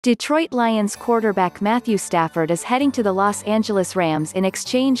Detroit Lions quarterback Matthew Stafford is heading to the Los Angeles Rams in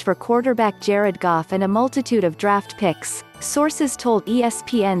exchange for quarterback Jared Goff and a multitude of draft picks, sources told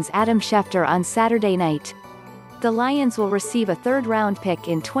ESPN's Adam Schefter on Saturday night. The Lions will receive a third-round pick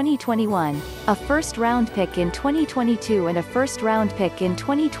in 2021, a first-round pick in 2022 and a first-round pick in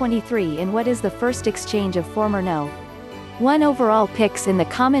 2023 in what is the first exchange of former No. 1 overall picks in the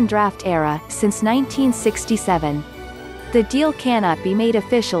common draft era since 1967. The deal cannot be made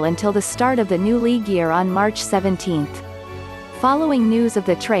official until the start of the new league year on March 17. Following news of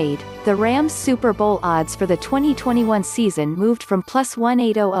the trade, the Rams' Super Bowl odds for the 2021 season moved from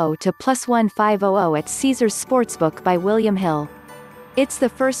 +1800 to +1500 at Caesars Sportsbook by William Hill. It's the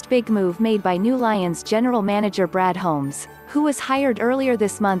first big move made by new Lions general manager Brad Holmes, who was hired earlier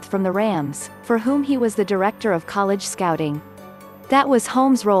this month from the Rams, for whom he was the director of college scouting. That was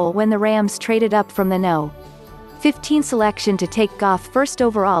Holmes' role when the Rams traded up from the No. 15 selection to take Goff first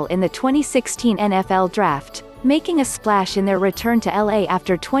overall in the 2016 NFL Draft, making a splash in their return to LA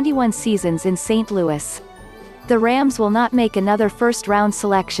after 21 seasons in St. Louis. The Rams will not make another first-round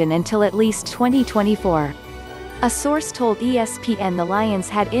selection until at least 2024. A source told ESPN the Lions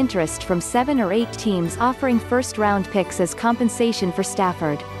had interest from 7 or 8 teams offering first-round picks as compensation for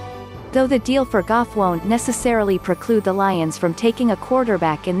Stafford. Though the deal for Goff won't necessarily preclude the Lions from taking a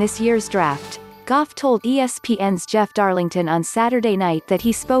quarterback in this year's draft, Goff told ESPN's Jeff Darlington on Saturday night that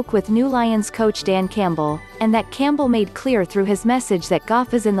he spoke with new Lions coach Dan Campbell, and that Campbell made clear through his message that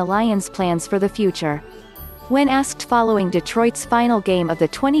Goff is in the Lions' plans for the future. When asked following Detroit's final game of the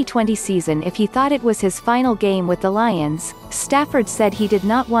 2020 season if he thought it was his final game with the Lions, Stafford said he did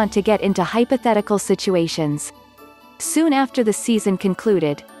not want to get into hypothetical situations. Soon after the season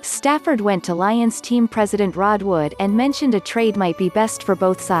concluded, Stafford went to Lions team president Rod Wood and mentioned a trade might be best for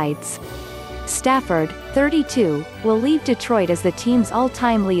both sides. Stafford, 32, will leave Detroit as the team's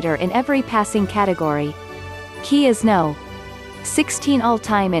all-time leader in every passing category. He is No. 16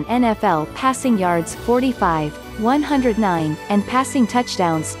 all-time in NFL passing yards 45, 109, and passing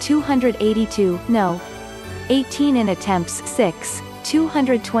touchdowns 282, No. 18 in attempts 6,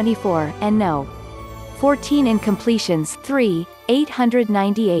 224, and No. 14 in completions 3,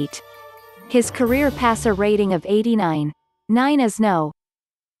 898. His career passer rating of 89. 9 as No.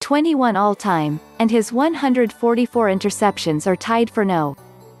 21 all-time, and his 144 interceptions are tied for No.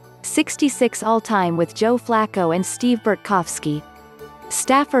 66 all-time with Joe Flacco and Steve Bartkowski.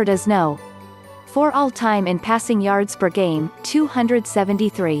 Stafford is No. 4 all-time in passing yards per game,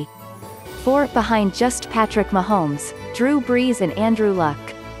 273. 4 behind just Patrick Mahomes, Drew Brees and Andrew Luck.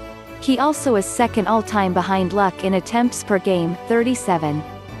 He also is second all-time behind Luck in attempts per game, 37.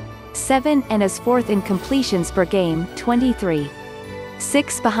 7 and is fourth in completions per game, 23.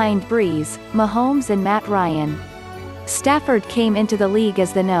 6 behind Brees, Mahomes and Matt Ryan. Stafford came into the league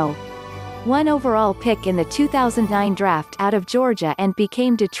as the No. 1 overall pick in the 2009 draft out of Georgia and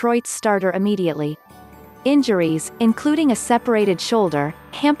became Detroit's starter immediately. Injuries, including a separated shoulder,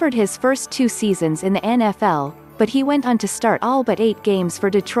 hampered his first 2 seasons in the NFL, but he went on to start all but 8 games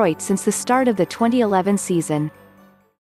for Detroit since the start of the 2011 season.